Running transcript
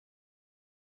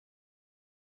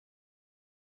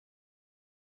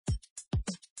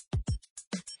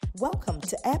Welcome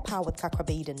to Air Power with Kakra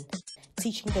Baden,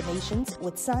 teaching the nations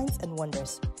with signs and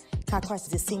wonders. Kakra is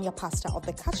the senior pastor of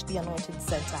the Catch the Anointing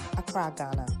Center, Accra,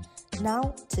 Ghana.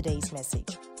 Now, today's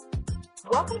message.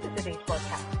 Welcome to today's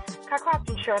podcast. Kakra has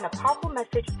been sharing a powerful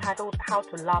message titled How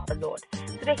to Love the Lord.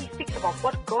 Today he speaks about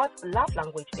what God's love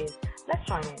language is. Let's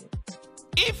join in.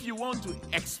 If you want to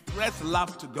express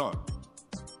love to God,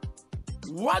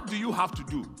 what do you have to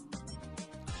do?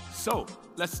 So,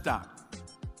 let's start.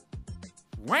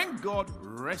 When God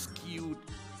rescued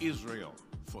Israel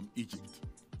from Egypt,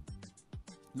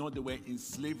 they were in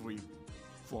slavery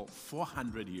for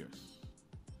 400 years.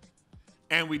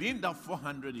 And within that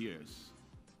 400 years,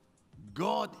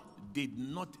 God did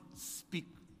not speak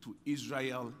to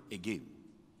Israel again.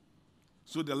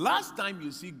 So the last time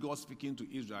you see God speaking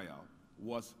to Israel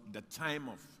was the time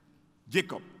of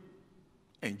Jacob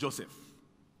and Joseph.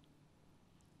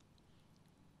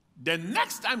 The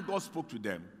next time God spoke to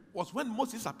them was when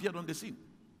Moses appeared on the scene.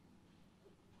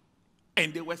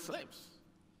 And they were slaves.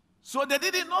 So they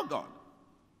didn't know God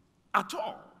at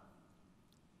all.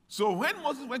 So when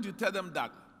Moses went to tell them that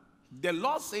the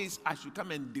Lord says, I should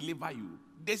come and deliver you,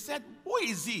 they said, who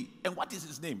is he and what is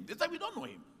his name? They said, we don't know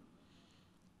him.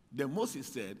 Then Moses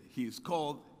said, he is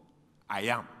called I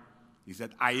Am. He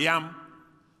said, I am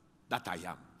that I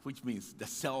am, which means the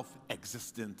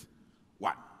self-existent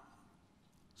one.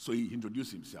 So he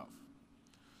introduced himself.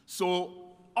 So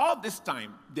all this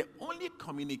time, the only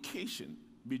communication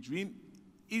between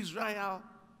Israel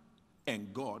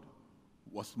and God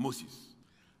was Moses.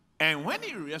 And when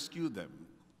he rescued them,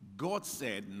 God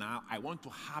said, now I want to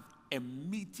have a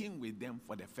meeting with them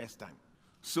for the first time.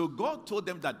 So God told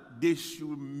them that they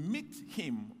should meet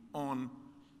him on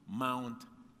Mount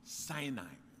Sinai.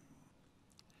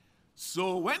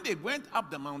 So when they went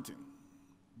up the mountain,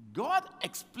 God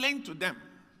explained to them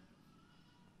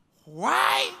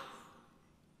why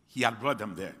he had brought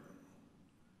them there.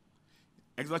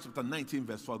 Exodus chapter 19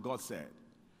 verse 4, God said,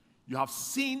 you have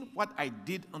seen what I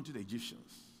did unto the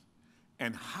Egyptians,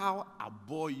 and how I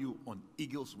bore you on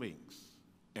eagle's wings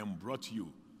and brought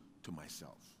you to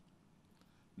myself.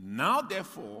 Now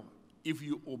therefore, if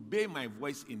you obey my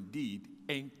voice indeed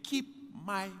and keep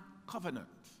my covenant,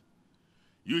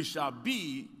 you shall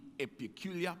be a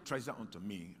peculiar treasure unto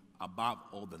me above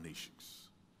all the nations.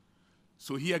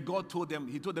 So here God told them,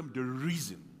 he told them the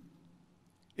reason.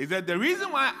 Is that the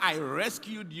reason why I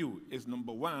rescued you is,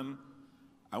 number one,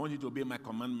 I want you to obey my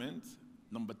commandments.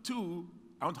 Number two,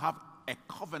 I want to have a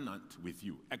covenant with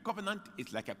you. A covenant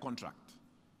is like a contract.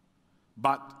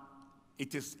 But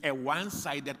it is a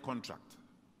one-sided contract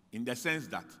in the sense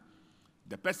that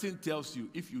the person tells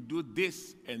you, if you do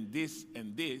this and this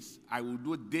and this, I will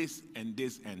do this and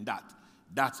this and that.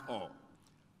 That's all.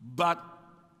 But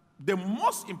the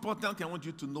most important thing I want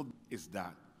you to know is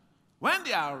that when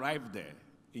they arrived there,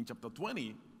 in chapter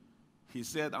 20, he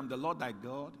said, I'm the Lord thy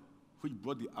God, which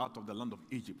brought thee out of the land of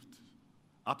Egypt,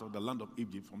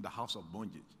 from the house of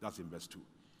bondage. That's in verse 2.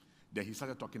 Then he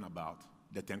started talking about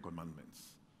the 10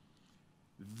 Commandments.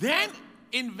 Then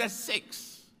in verse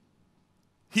 6,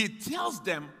 he tells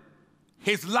them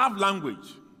his love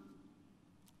language.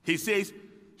 He says,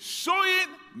 showing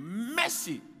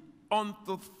mercy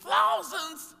unto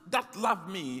thousands that love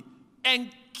me and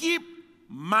keep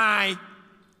my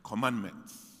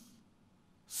commandments.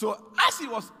 So as he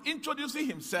was introducing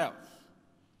himself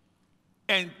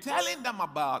and telling them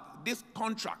about this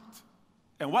contract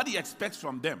and what he expects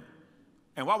from them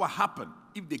and what will happen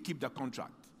if they keep the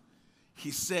contract,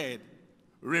 he said,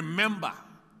 remember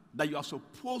that you are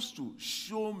supposed to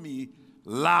show me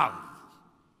love.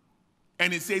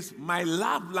 And he says, my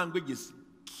love language is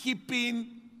keeping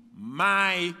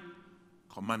my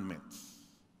commandments.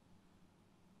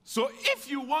 So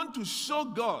if you want to show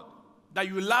God that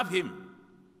you love him,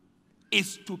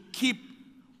 is to keep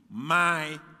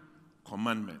my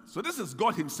commandments. So this is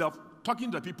God himself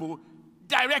talking to people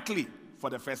directly for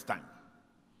the first time.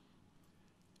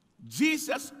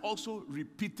 Jesus also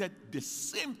repeated the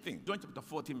same thing. John chapter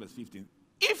 14 verse 15.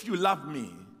 If you love me,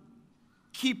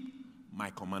 keep my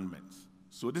commandments.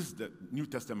 So this is the New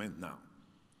Testament now.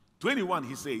 21,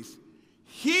 he says,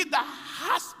 he that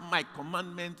has my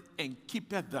commandment and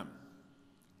keepeth them,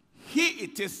 he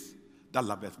it is that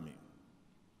loveth me.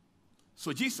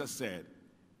 So Jesus said,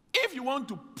 if you want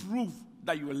to prove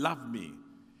that you love me,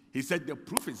 he said, the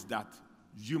proof is that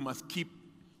you must keep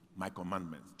my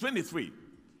commandments. 23,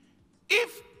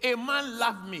 if a man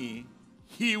love me,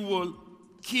 he will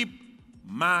keep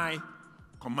my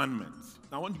commandments.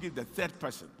 Now I want to give the third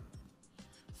person.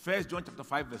 1 John chapter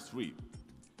 5 verse 3.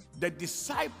 The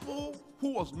disciple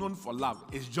who was known for love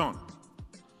is John.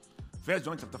 1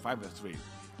 John chapter 5 verse 3.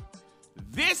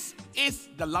 This is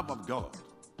the love of God,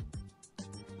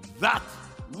 that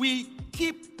we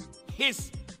keep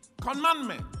his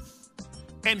commandments,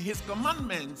 and his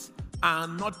commandments are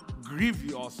not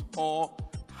grievous or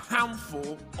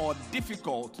harmful or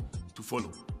difficult to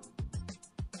follow.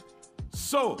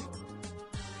 So,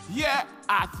 here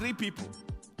are three people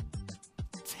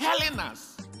telling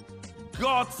us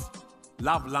God's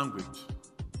love language.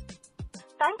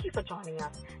 Thank you for joining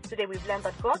us. Today we've learned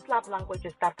that God's love language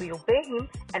is that we obey him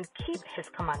and keep his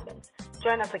commandments.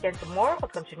 Join us again tomorrow for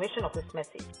the continuation of this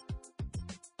message.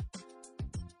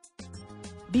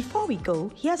 Before we go,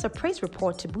 here's a praise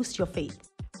report to boost your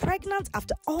faith. Pregnant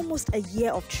after almost a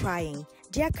year of trying.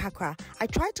 Dear Kakra, I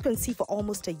tried to conceive for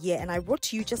almost a year and I wrote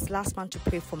to you just last month to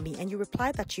pray for me and you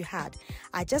replied that you had.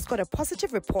 I just got a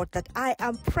positive report that I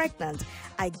am pregnant.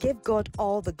 I give God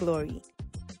all the glory.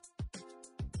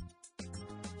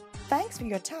 Thanks for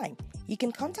your time. You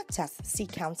can contact us,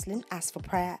 seek counseling, ask for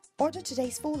prayer, order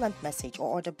today's full-length message or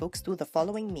order books through the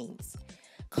following means.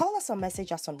 Call us or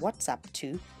message us on WhatsApp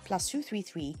to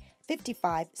 +233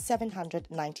 55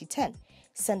 700 9010.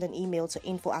 Send an email to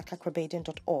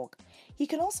info@kakrabaden.org. You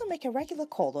can also make a regular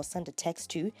call or send a text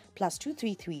to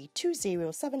 +233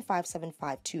 20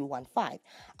 7575 215.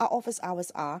 Our office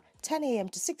hours are 10 a.m.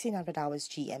 to 1600 hours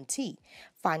GMT.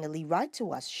 Finally, write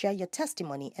to us, share your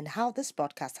testimony and how this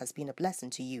broadcast has been a blessing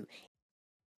to you.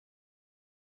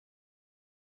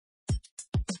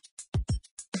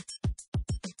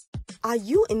 Are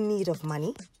you in need of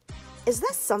money? Is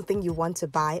there something you want to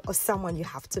buy or someone you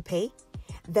have to pay?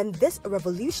 Then this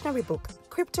revolutionary book,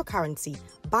 Cryptocurrency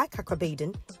by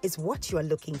Kakrabaden, is what you are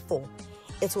looking for.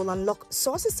 It will unlock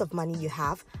sources of money you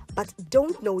have but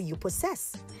don't know you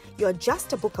possess. You're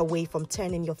just a book away from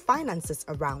turning your finances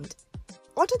around.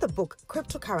 Order the book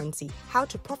Cryptocurrency, How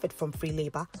to Profit from Free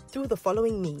Labor through the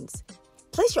following means.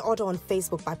 Place your order on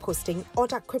Facebook by posting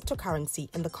Order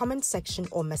Cryptocurrency in the comment section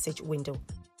or message window.